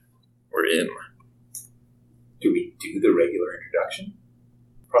in. Do we do the regular introduction?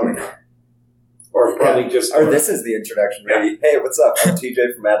 Probably not. Or probably just... Or this is the introduction, maybe. Yeah. Hey, what's up? I'm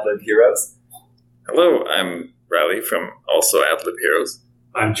TJ from AdLib Heroes. Hello, I'm Riley from also AdLib Heroes.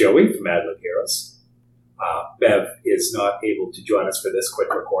 I'm Joey from AdLib Heroes. Bev is not able to join us for this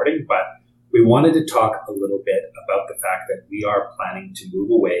quick recording, but we wanted to talk a little bit about the fact that we are planning to move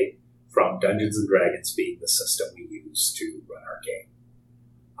away from Dungeons & Dragons being the system we use to run our game.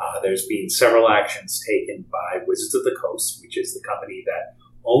 There's been several actions taken by Wizards of the Coast, which is the company that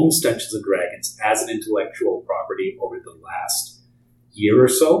owns Dungeons & Dragons as an intellectual property over the last year or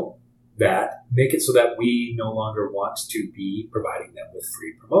so, that make it so that we no longer want to be providing them with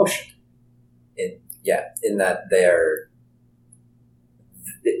free promotion. In that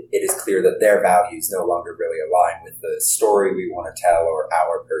it is clear that their values no longer really align with the story we want to tell or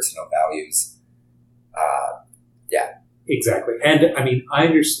our personal values. Exactly. And I mean, I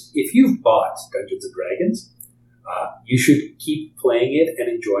understand if you've bought Dungeons & Dragons, you should keep playing it and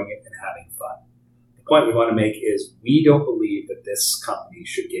enjoying it and having fun. The point we want to make is we don't believe that this company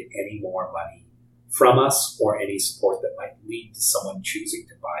should get any more money from us or any support that might lead to someone choosing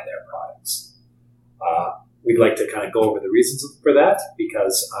to buy their products. We'd like to kind of go over the reasons for that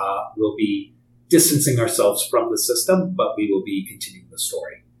because we'll be distancing ourselves from the system, but we will be continuing the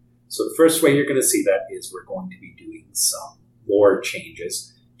story. So the first way you're going to see that is we're going to be doing some lore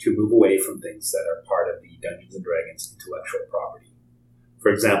changes to move away from things that are part of the Dungeons & Dragons intellectual property.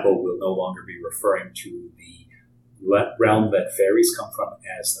 For example, we'll no longer be referring to the realm that fairies come from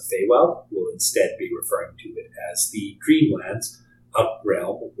as the Feywild. We'll instead be referring to it as the Dreamlands, a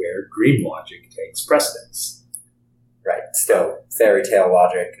realm where dream logic takes precedence. Right. Still, fairy tale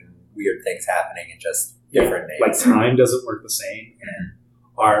logic and weird things happening in just different names. Like time doesn't work the same, and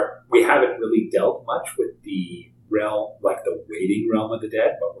we haven't really dealt much with the realm, like the waiting realm of the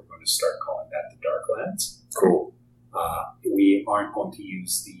dead, but we're going to start calling that the Darklands. Cool. We aren't going to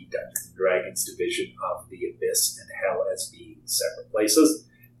use the Dungeons & Dragons division of the Abyss and Hell as being separate places.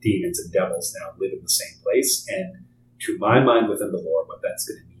 Demons and devils now live in the same place, and to my mind within the lore, what that's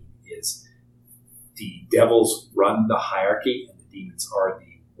going to mean is the devils run the hierarchy and the demons are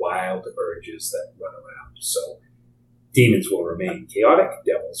the wild urges that run around. So demons will remain chaotic,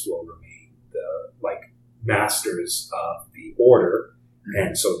 devils will remain the masters of the order,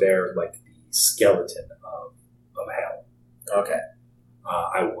 and so they're like the skeleton of hell. Okay.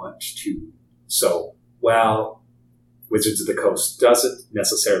 I want to... So, while Wizards of the Coast doesn't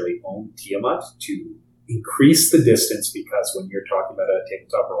necessarily own Tiamat to increase the distance, because when you're talking about a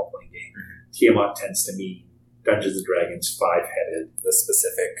tabletop role-playing game, Tiamat tends to mean Dungeons & Dragons five-headed. The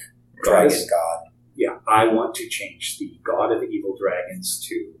specific dragon god. Yeah, I want to change the god of evil dragons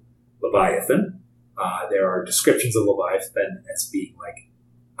to Leviathan. There are descriptions of Leviathan as being like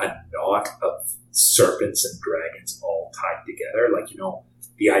a knot of serpents and dragons all tied together. Like,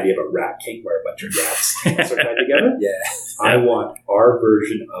 the idea of a rat king where a bunch of rats are tied together. Yeah. I want our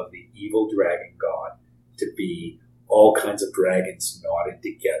version of the evil dragon god to be all kinds of dragons knotted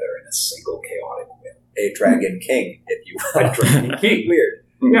together in a single chaotic will. A dragon king, if you will. A dragon king. Weird.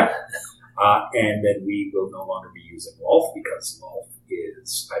 Yeah. And then we will no longer be using Lolth because Lolth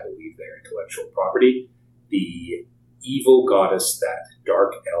is, I believe, their intellectual property. The evil goddess that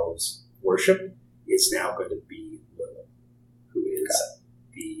dark elves worship is now going to be Lilith, who is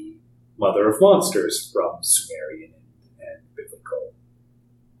the mother of monsters from Sumerian and biblical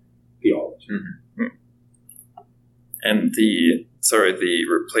theology. Mm-hmm. And the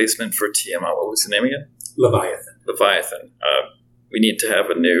replacement for Tiamat, what was the name again? Leviathan. We need to have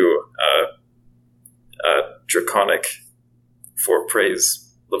a new draconic for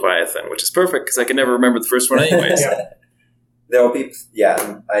praise Leviathan, which is perfect because I can never remember the first one anyways. There will be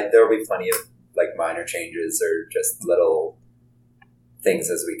plenty of minor changes or just little things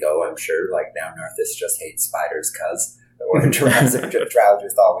as we go, I'm sure. Like now Narthis just hates spiders because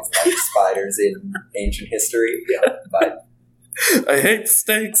Drowgers always liked spiders in ancient history. Yeah. But I hate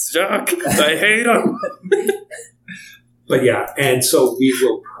snakes, Jock. I hate them. But yeah, and so we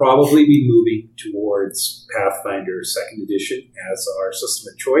will probably be moving towards Pathfinder 2nd edition as our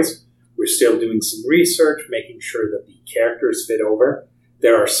system of choice. We're still doing some research, making sure that the characters fit over.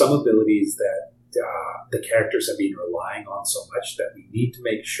 There are some abilities that the characters have been relying on so much that we need to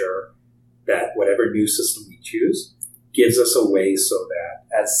make sure that whatever new system we choose gives us a way so that...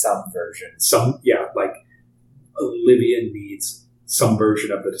 as some version. Like Olivia needs some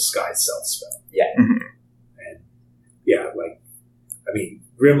version of the disguise self spell. Yeah. Mm-hmm.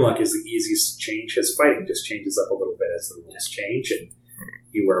 Grimlock is the easiest to change. His fighting just changes up a little bit as the rules change, and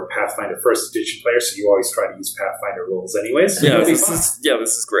you were a Pathfinder First Edition player, so you always try to use Pathfinder rules anyways. So Yeah, it'll be this fun.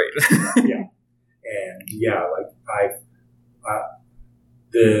 is great. And yeah, like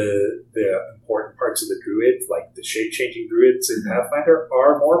the important parts of the druid, like the shape changing druids in Pathfinder,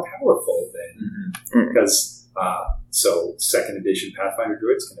 are more powerful than because so second edition Pathfinder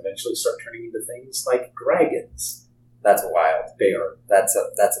druids can eventually start turning into things like dragons. That's wild. They are That's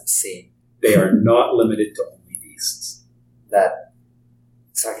obscene. they are not limited to only beasts.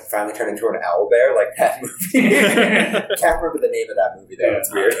 So I can finally turn into an owl bear like that movie. Can't remember the name of that movie though.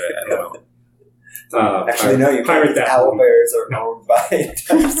 It's weird. Actually, no, you pirate can't. that Owl movie. bears are owned by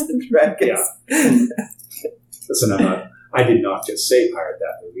Dungeons and Dragons. Listen, I did not just say pirate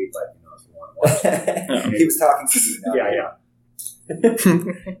that movie, but if you want to watch it. He was talking to you.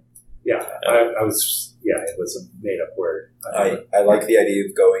 I was. Yeah, it was a made up word. I like the idea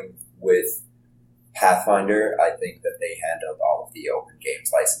of going with Pathfinder. I think that they handled all of the open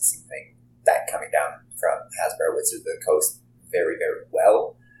games licensing thing, that coming down from Hasbro Wizards of the Coast, very, very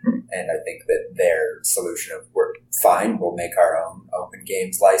well. And I think that their solution of we're fine, we'll make our own open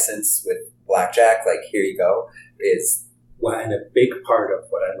games license with Blackjack, like here you go, is Well, and a big part of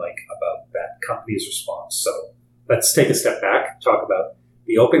what I like about that company's response. So let's take a step back, talk about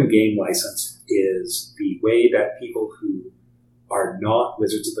the open game license is the way that people who are not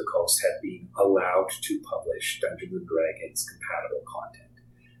Wizards of the Coast have been allowed to publish Dungeons & Dragons compatible content.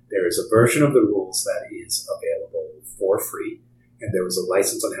 There is a version of the rules that is available for free, and there was a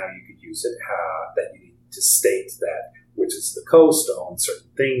license on how you could use it, that you need to state that Wizards of the Coast owns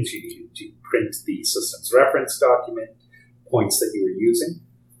certain things, you needed to print the system's reference document, points that you were using,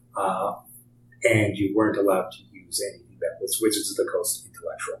 and you weren't allowed to use anything that was Wizards of the Coast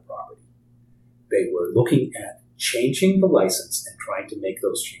intellectual property. They were looking at changing the license and trying to make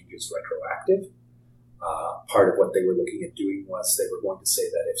those changes retroactive. Part of what they were looking at doing was they were going to say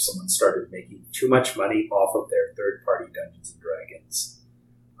that if someone started making too much money off of their third-party Dungeons & Dragons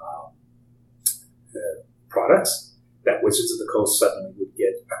products, that Wizards of the Coast suddenly would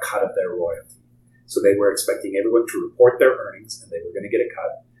get a cut of their royalty. So they were expecting everyone to report their earnings, and they were going to get a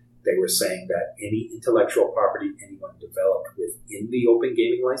cut. They were saying that any intellectual property anyone developed within the open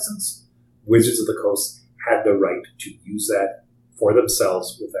gaming license, Wizards of the Coast had the right to use that for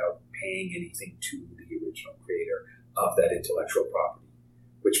themselves without paying anything to the original creator of that intellectual property.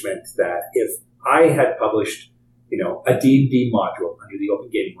 Which meant that if I had published, a D&D module under the open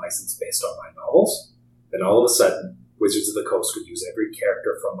gaming license based on my novels, then all of a sudden Wizards of the Coast could use every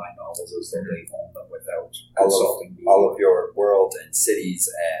character from my novels as though they own them without consulting me. all of your world and cities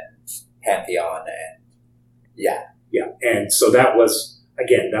and Pantheon and Yeah, and so that was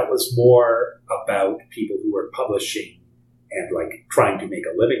more about people who were publishing and trying to make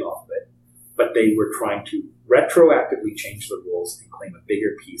a living off of it, but they were trying to retroactively change the rules and claim a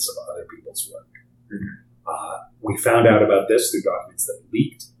bigger piece of other people's work. We found out about this through documents that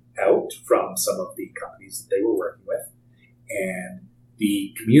leaked out from some of the companies that they were working with, and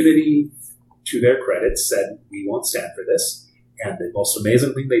the community, to their credit, said, we won't stand for this. And the most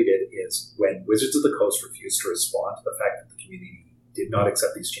amazing thing they did is when Wizards of the Coast refused to respond to the fact that the community did not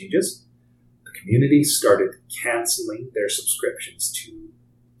accept these changes, the community started canceling their subscriptions to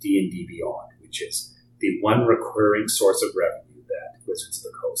D&D Beyond, which is the one recurring source of revenue that Wizards of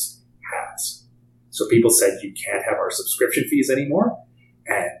the Coast has. So people said, you can't have our subscription fees anymore.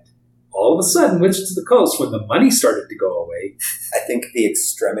 And all of a sudden, Wizards of the Coast, when the money started to go away... I think the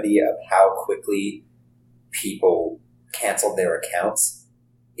extremity of how quickly people canceled their accounts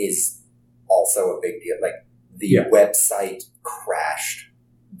is also a big deal. The website crashed.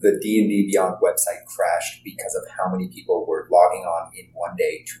 The D&D Beyond website crashed because of how many people were logging on in one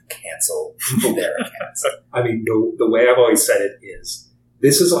day to cancel their accounts. I mean, the way I've always said it is,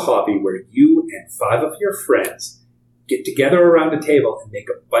 this is a hobby where you and 5 of your friends get together around a table and make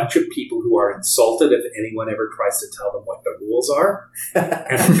a bunch of people who are insulted if anyone ever tries to tell them what the rules are.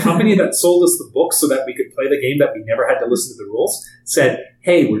 And the company that sold us the book so that we could play the game that we never had to listen to the rules said,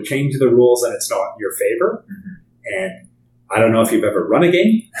 hey, we're changing the rules and it's not in your favor. And I don't know if you've ever run a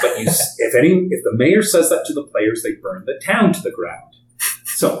game, but if the mayor says that to the players, they burn the town to the ground.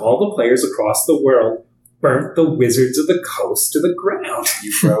 So all the players across the world burnt the Wizards of the Coast to the ground.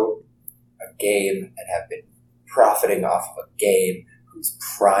 You wrote a game and have been profiting off of a game whose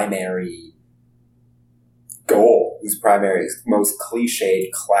primary goal, whose primary, most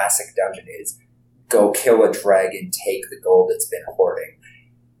cliched classic dungeon is go kill a dragon, take the gold it's been hoarding,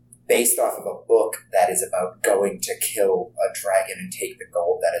 based off of a book that is about going to kill a dragon and take the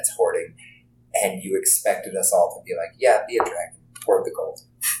gold that it's hoarding, and you expected us all to be like, yeah, be a dragon, hoard the gold.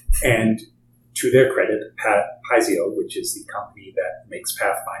 And to their credit, Paizo, which is the company that makes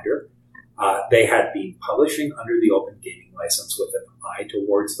Pathfinder, they had been publishing under the Open Gaming License with an eye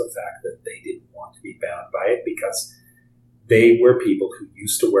towards the fact that they didn't want to be bound by it because they were people who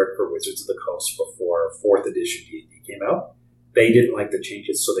used to work for Wizards of the Coast before 4th edition D&D came out. They didn't like the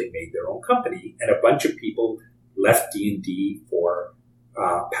changes, so they made their own company, and a bunch of people left D&D for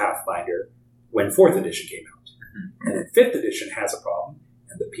Pathfinder when 4th edition came out. And then 5th edition has a problem,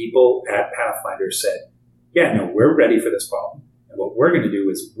 and the people at Pathfinder said, yeah, no, we're ready for this problem. And what we're going to do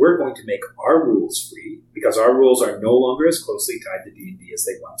is we're going to make our rules free because our rules are no longer as closely tied to D&D as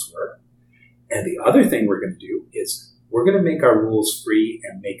they once were. And the other thing we're going to do is we're going to make our rules free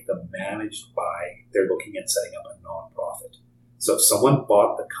and make them managed by, they're looking at setting up a nonprofit. So if someone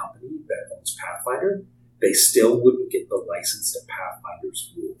bought the company that owns Pathfinder, they still wouldn't get the license to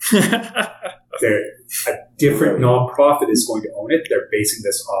Pathfinder's rules. A different nonprofit is going to own it. They're basing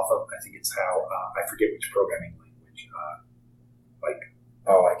this off of, I think it's how, I forget which programming language.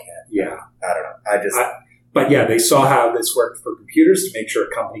 I can't. Yeah. I don't know. But yeah, they saw how this worked for computers to make sure a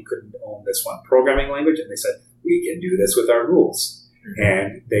company couldn't own this one programming language, and they said, we can do this with our rules. Mm-hmm.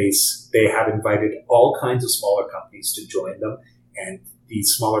 And they have invited all kinds of smaller companies to join them, and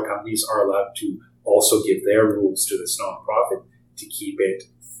these smaller companies are allowed to also give their rules to this nonprofit to keep it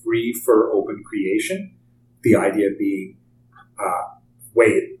free for open creation. The idea being,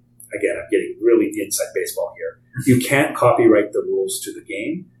 again, I'm getting really inside baseball here. You can't copyright the rules to the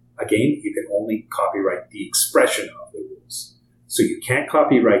game. A game, you can only copyright the expression of the rules. So you can't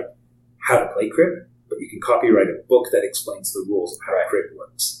copyright how to play Crib, but you can copyright a book that explains the rules of how Crib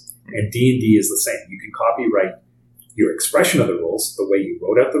works. And D&D is the same. You can copyright your expression of the rules, the way you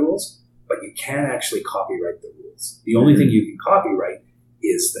wrote out the rules, but you can't actually copyright the rules. The only thing you can copyright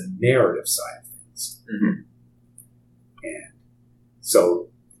is the narrative side of things. Mm-hmm. And so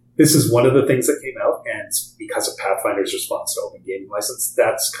this is one of the things that came out, and because of Pathfinder's response to Open Gaming License,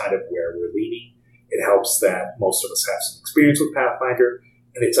 that's kind of where we're leaning. It helps that most of us have some experience with Pathfinder,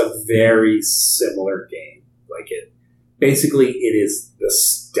 and it's a very similar game. Basically, it is the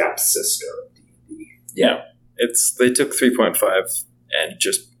stepsister of D&D. Yeah, they took 3.5 and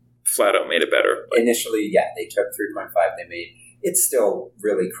just flat out made it better. Initially, they took 3.5. It's still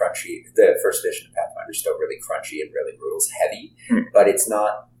really crunchy. The first edition of Pathfinder is still really crunchy and really rules heavy, but it's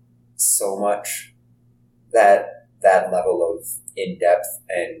not so much that level of in-depth,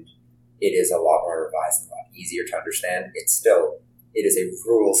 and it is a lot more revised and a lot easier to understand. It is a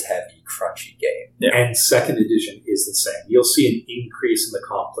rules-heavy, crunchy game. Yeah. And second edition is the same. You'll see an increase in the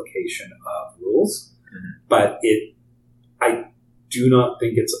complication of rules, but I do not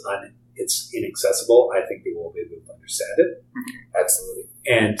think it's inaccessible. I think they will be able to understand it. Absolutely.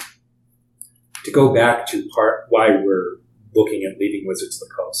 And to go back to why we're looking at leaving Wizards of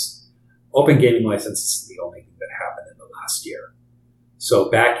the Coast, Open Gaming License is the only thing that happened in the last year. So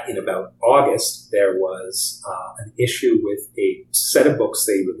back in about August, there was an issue with a set of books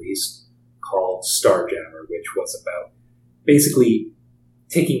they released called Starjammer, which was about basically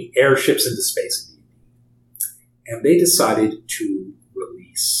taking airships into space. And they decided to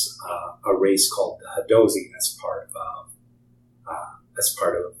release a race called the Hadozi as part of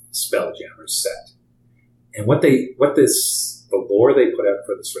Spelljammer's set. And the lore they put out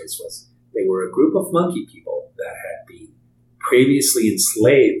for this race was they were a group of monkey people that had been previously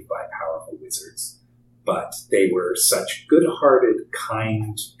enslaved by powerful wizards, but they were such good-hearted,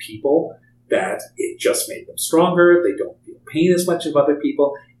 kind people that it just made them stronger. They don't feel pain as much of other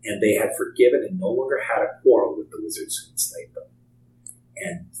people, and they had forgiven and no longer had a quarrel with the wizards who enslaved them.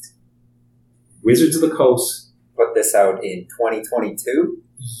 And Wizards of the Coast put this out in 2022?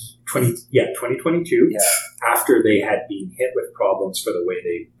 2022. Yeah. After they had been hit with problems for the way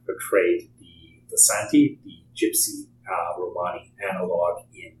they portrayed the Santi, the Gypsy Romani analog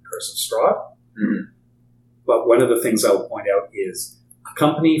in Curse of Strahd. Mm-hmm. But one of the things I'll point out is a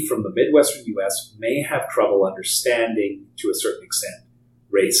company from the Midwestern U.S. may have trouble understanding, to a certain extent,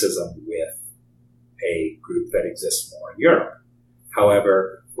 racism with a group that exists more in Europe.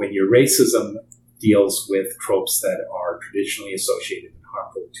 However, when your racism deals with tropes that are traditionally associated and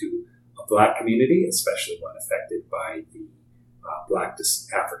harmful to a Black community, especially one affected by the Black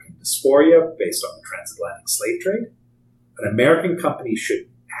African dysphoria based on the transatlantic slave trade, an American company should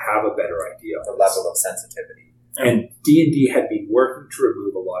have a better idea of the level of sensitivity. And D&D had been working to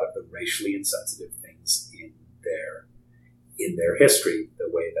remove a lot of the racially insensitive things in their history, the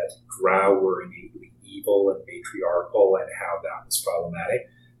way that Drow were innately evil and matriarchal and how that was problematic,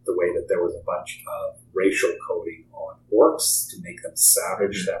 the way that there was a bunch of racial coding on orcs to make them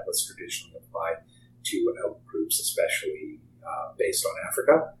savage that was traditionally applied to outgroups, especially based on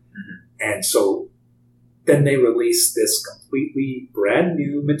Africa. Mm-hmm. And so then they released this completely brand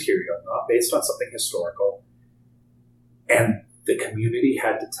new material, not based on something historical, and the community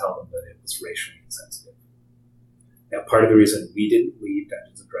had to tell them that it was racially insensitive. Now, part of the reason we didn't leave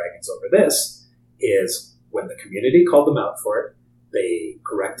Dungeons & Dragons over this is when the community called them out for it, they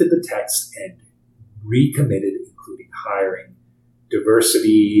corrected the text and recommitted, including hiring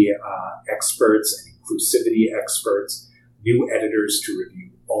diversity experts and inclusivity experts, new editors to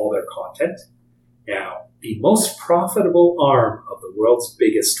review all their content. Now, the most profitable arm of the world's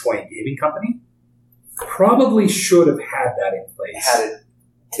biggest toy and gaming company probably should have had that in place. Had it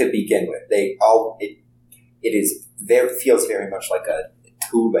to begin with. Feels very much like a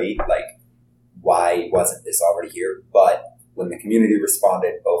too late, like, why wasn't this already here? But when the community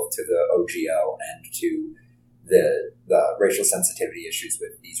responded both to the OGL and to the racial sensitivity issues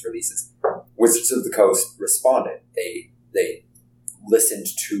with these releases, Wizards of the Coast responded. They listened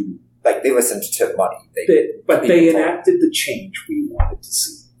to money. They enacted the change we wanted to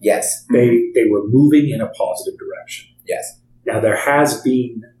see. Yes. They were moving in a positive direction. Yes. Now, there has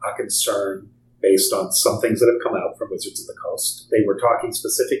been a concern based on some things that have come out from Wizards of the Coast. They were talking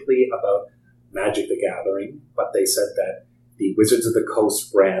specifically about Magic the Gathering, but they said that the Wizards of the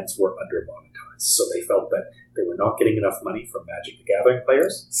Coast brands were under-monetized. So they felt that they were not getting enough money from Magic the Gathering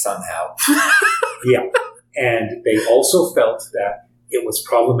players. Somehow. Yeah. And they also felt that it was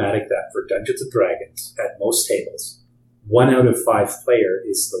problematic that for Dungeons & Dragons, at most tables, 1 out of 5 player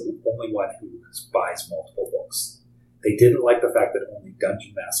is the only one who buys multiple books. They didn't like the fact that only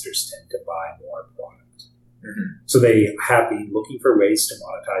dungeon masters tend to buy more product. Mm-hmm. So they have been looking for ways to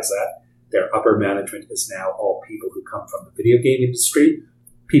monetize that. Their upper management is now all people who come from the video game industry,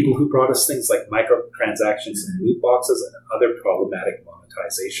 people who brought us things like microtransactions and loot boxes and other problematic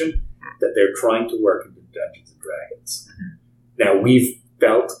monetization that they're trying to work into Dungeons & Dragons. Mm-hmm. Now, we've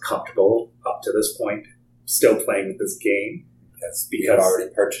felt comfortable up to this point still playing with this game. Because we have already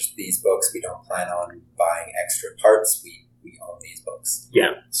purchased these books. We don't plan on buying extra parts. We own these books.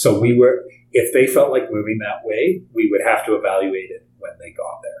 Yeah. So if they felt like moving that way, we would have to evaluate it when they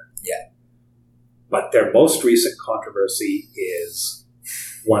got there. Yeah. But their most recent controversy is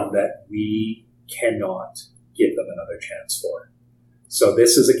one that we cannot give them another chance for. So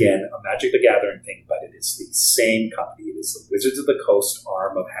this is, again, a Magic the Gathering thing, but it is the same company. It is the Wizards of the Coast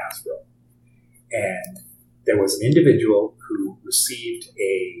arm of Hasbro. And there was an individual who received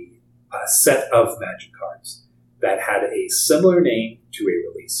a set of Magic cards that had a similar name to a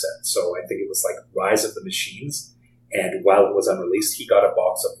release set. So I think it was like Rise of the Machines. And while it was unreleased, he got a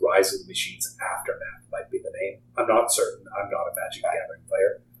box of Rise of the Machines Aftermath, might be the name. I'm not certain. I'm not a Magic Gathering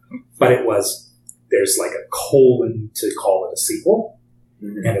player. But there's like a colon to call it a sequel.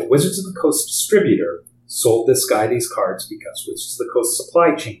 Mm-hmm. And a Wizards of the Coast distributor sold this guy these cards because Wizards of the Coast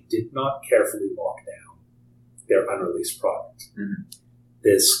supply chain did not carefully lock down their unreleased product. Mm-hmm.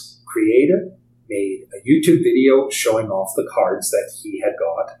 This creator made a YouTube video showing off the cards that he had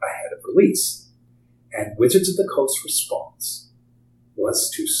got ahead of release. And Wizards of the Coast response was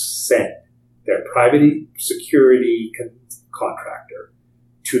to send their private security contractor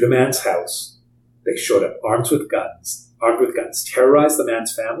to the man's house. They showed up armed with guns, terrorized the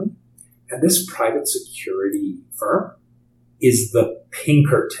man's family. And this private security firm is the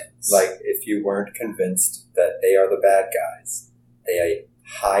Pinkertons. Like, if you weren't convinced that they are the bad guys, they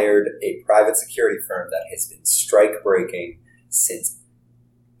hired a private security firm that has been strike-breaking since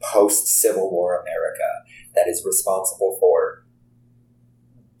post-Civil War America, that is responsible for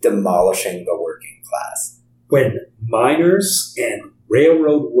demolishing the working class. When miners and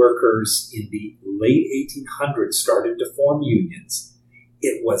railroad workers in the late 1800s started to form unions,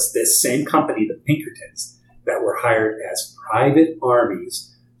 it was this same company, the Pinkertons, that were hired as private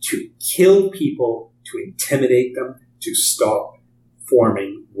armies to kill people, to intimidate them, to stop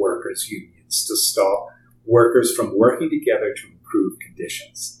forming workers' unions, to stop workers from working together to improve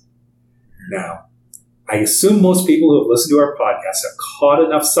conditions. Now, I assume most people who have listened to our podcast have caught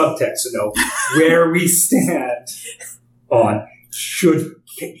enough subtext to know where we stand on should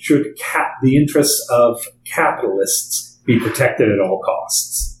the interests of capitalists be protected at all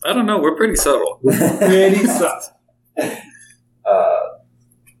costs. I don't know. We're pretty subtle. Pretty subtle.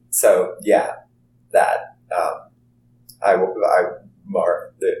 So yeah, that I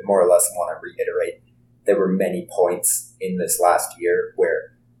more or less want to reiterate. There were many points in this last year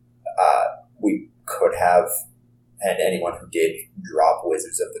where we could have, and anyone who did, drop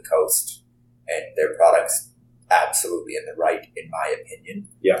Wizards of the Coast and their products absolutely in the right, in my opinion.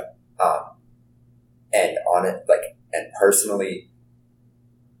 Yeah. And on it, and personally,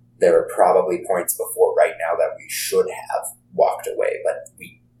 there are probably points before right now that we should have walked away, but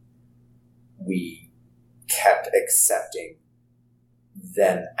we kept accepting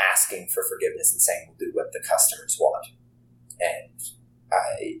them asking for forgiveness and saying we'll do what the customers want. And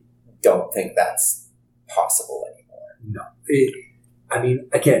I don't think that's possible anymore. No.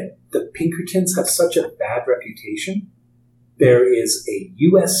 Again, the Pinkertons have such a bad reputation. There is a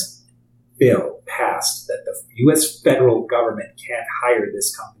U.S. bill passed that the U.S. federal government can't hire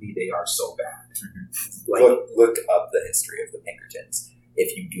this company. They are so bad. Mm-hmm. Look up the history of the Pinkertons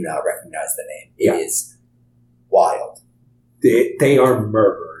if you do not recognize the name. It is wild. They are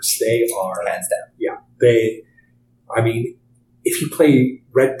murderers. They are... Hands down. Yeah. If you play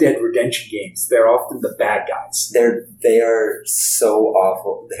Red Dead Redemption games, they're often the bad guys. They are so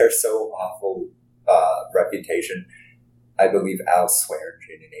awful. They're so awful reputation. I believe Al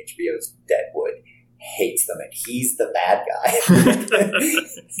Swearingen in HBO's Deadwood hates them, and he's the bad guy.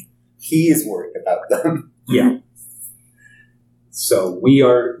 He is worried about them. Yeah. So we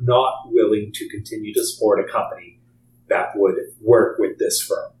are not willing to continue to support a company that would work with this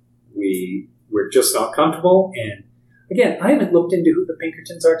firm. We're just not comfortable. And again, I haven't looked into who the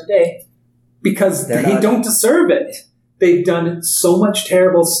Pinkertons are today because they don't deserve it. They've done so much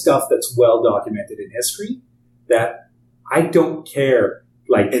terrible stuff that's well documented in history that I don't care.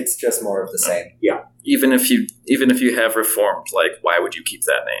 It's just more of the same. Yeah. Even if you have reformed, why would you keep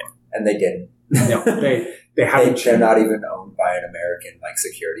that name? And they didn't. No, they haven't. They're not even owned by an American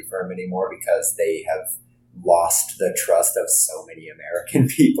security firm anymore because they have lost the trust of so many American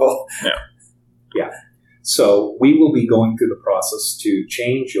people. Yeah. So we will be going through the process to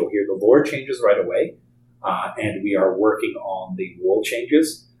change. You'll hear the lore changes right away. And we are working on the rule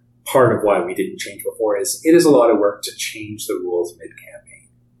changes. Part of why we didn't change before is it is a lot of work to change the rules mid-campaign.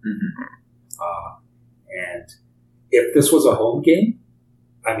 Mm-hmm. And if this was a home game,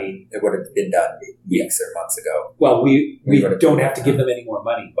 it would have been done weeks or months ago. Well, we don't have to give them any more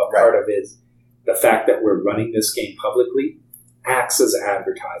money, but part of it is the fact that we're running this game publicly acts as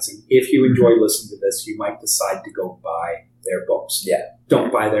advertising. If you enjoy listening to this, you might decide to go buy their books. Yeah.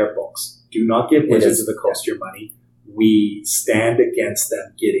 Don't buy their books. Do not give Wizards of the Coast your money. We stand against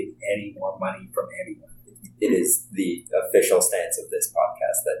them getting any more money from anyone. It is the official stance of this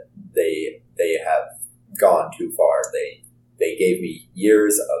podcast that they have gone too far. They gave me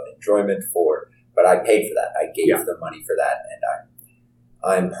years of enjoyment but I paid for that. I gave them money for that, and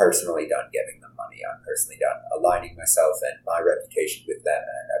I'm personally done giving them money. I'm personally done aligning myself and my reputation with them,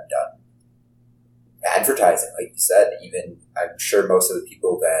 and I'm done advertising, like you said. Even I'm sure most of the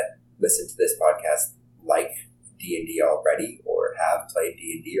people that listen to this podcast like D&D already, or have played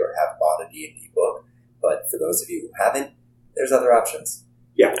D&D, or have bought a D&D book. But for those of you who haven't, there's other options.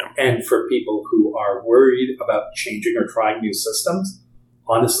 Yeah, and for people who are worried about changing or trying new systems,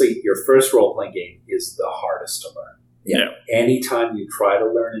 honestly, your first role-playing game is the hardest to learn. Yeah. Anytime you try to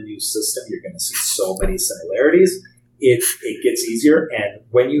learn a new system, you're going to see so many similarities. It gets easier, and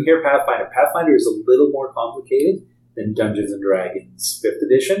when you hear Pathfinder is a little more complicated than Dungeons & Dragons 5th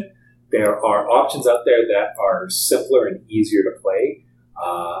edition. There are options out there that are simpler and easier to play,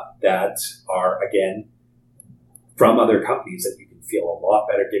 that are, again, from other companies that you can feel a lot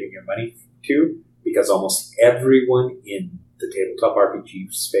better giving your money to, because almost everyone in the tabletop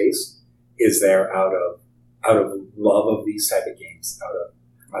RPG space is there out of love of these type of games,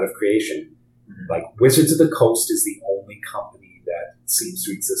 out of creation. Mm-hmm. Wizards of the Coast is the only company that seems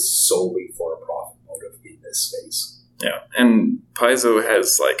to exist solely for a profit motive in this space. Yeah, and Paizo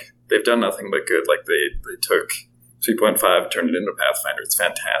has they've done nothing but good. They took 3.5, turned it into Pathfinder. It's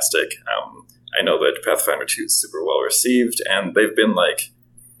fantastic. I know that Pathfinder 2 is super well received, and they've been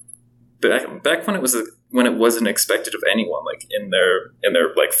back when it wasn't expected of anyone. In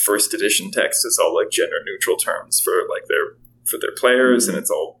their first edition text, it's all gender neutral terms for their players, and it's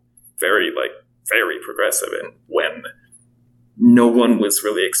all very very progressive. And when no one was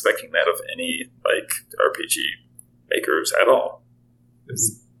really expecting that of any RPG makers at all.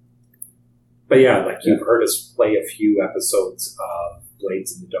 But yeah, you've heard us play a few episodes of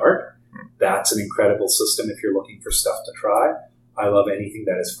Blades in the Dark. That's an incredible system if you're looking for stuff to try. I love anything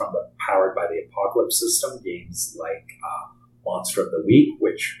that is from the Powered by the Apocalypse system, games like Monster of the Week,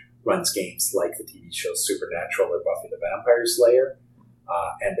 which runs games like the TV show Supernatural or Buffy the Vampire Slayer.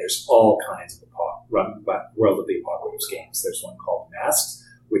 And there's all kinds of run by World of the Apocalypse games. There's one called Masks,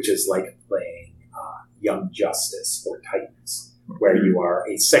 which is like playing Young Justice or Titans, where you are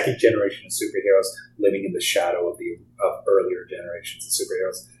a second generation of superheroes living in the shadow of earlier generations of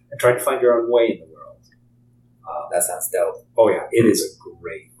superheroes and trying to find your own way in the world. That sounds dope. Oh yeah, it is a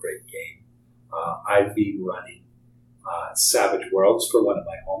great, great game. I've been running Savage Worlds for one of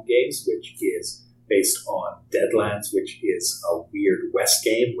my home games, which is based on Deadlands, which is a weird West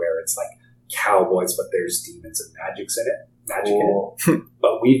game where it's cowboys, but there's demons and magics in it. Cool.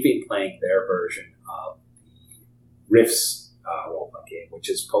 But we've been playing their version of the Rifts role-playing game, which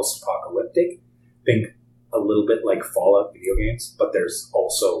is post-apocalyptic. Think a little bit like Fallout video games, but there's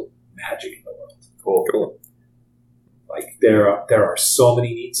also magic in the world. Cool. Like there are so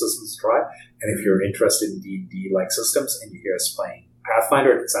many neat systems to try, and if you're interested in D&D-like systems and you hear us playing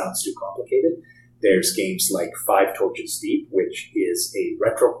Pathfinder and it sounds too complicated, there's games like Five Torches Deep, which is a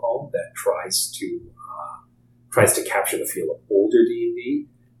retro home that tries to capture the feel of older D&D.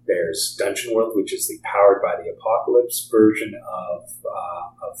 There's Dungeon World, which is the Powered by the Apocalypse version of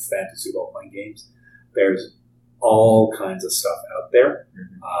fantasy role-playing games. There's all kinds of stuff out there.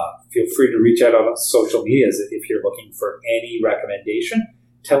 Feel free to reach out on social media if you're looking for any recommendation.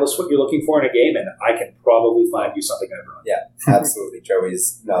 Tell us what you're looking for in a game, and I can probably find you something I've run. Yeah, absolutely.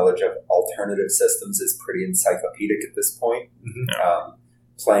 Joey's knowledge of alternative systems is pretty encyclopedic at this point.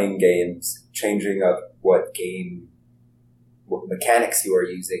 Playing games, changing up what mechanics you are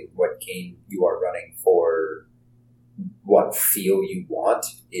using, what game you are running for what feel you want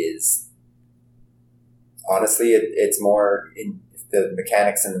is... Honestly, it's more in if the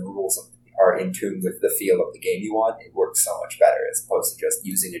mechanics and the rules are in tune with the feel of the game you want. It works so much better as opposed to just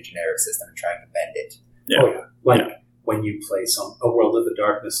using a generic system and trying to bend it. Yeah. Oh yeah, like when you play a World of the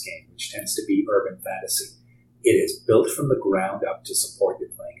Darkness game, which tends to be urban fantasy, it is built from the ground up to support you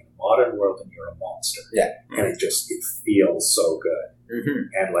playing in a modern world and you're a monster. Yeah, and it feels so good.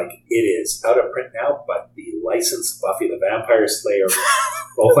 And like it is out of print now, but the licensed Buffy the Vampire Slayer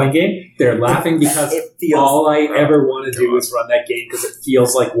role-playing game, they're laughing because all I ever want to do is run that game because it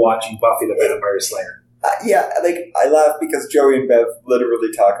feels like watching Buffy the Vampire Slayer. I laugh because Joey and Bev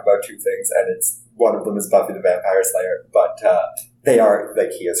literally talk about two things, and it's one of them is Buffy the Vampire Slayer, but they are,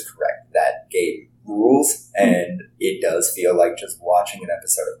 like, he is correct. That game rules, and it does feel like just watching an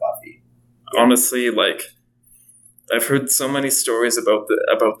episode of Buffy. Honestly, like, I've heard so many stories about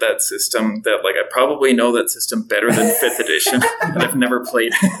that system that, like, I probably know that system better than 5th edition, and I've never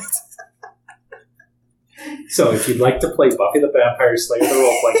played it. So, if you'd like to play Buffy the Vampire Slayer, the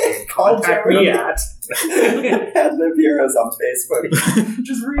role-playing game, contact me at Live Heroes on Facebook.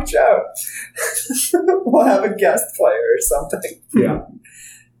 Just reach out. We'll have a guest player or something. Yeah.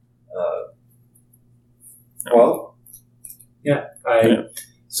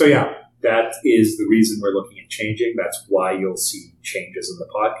 So, that is the reason we're looking at changing. That's why you'll see changes in the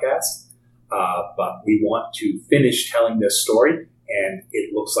podcast. But we want to finish telling this story, and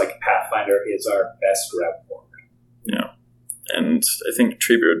it looks like Pathfinder is our best route forward. Yeah. And I think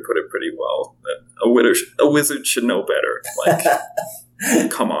Treebeard put it pretty well, that a wizard should know better.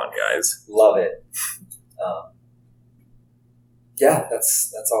 Like, come on, guys. Love it.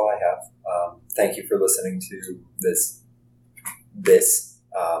 That's all I have. Thank you for listening to this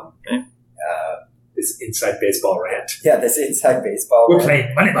inside baseball rant. Yeah, this inside baseball We're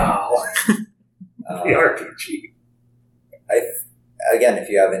rant. playing Moneyball. The RPG. Again, if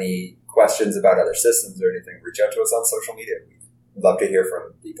you have any questions about other systems or anything, reach out to us on social media. We'd love to hear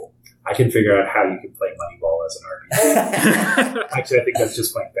from people. I can figure out how you can play Moneyball as an RPG. Actually, I think that's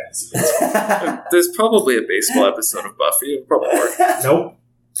just playing fantasy baseball. There's probably a baseball episode of Buffy. It'll probably work. Nope.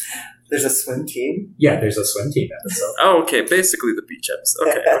 There's a swim team? Yeah, there's a swim team episode. Oh, okay. Basically the beach episode.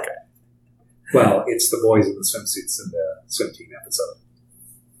 Okay. Well, it's the boys in the swimsuits in the swim team episode.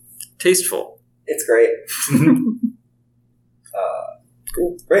 Tasteful. It's great.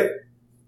 Cool. Great.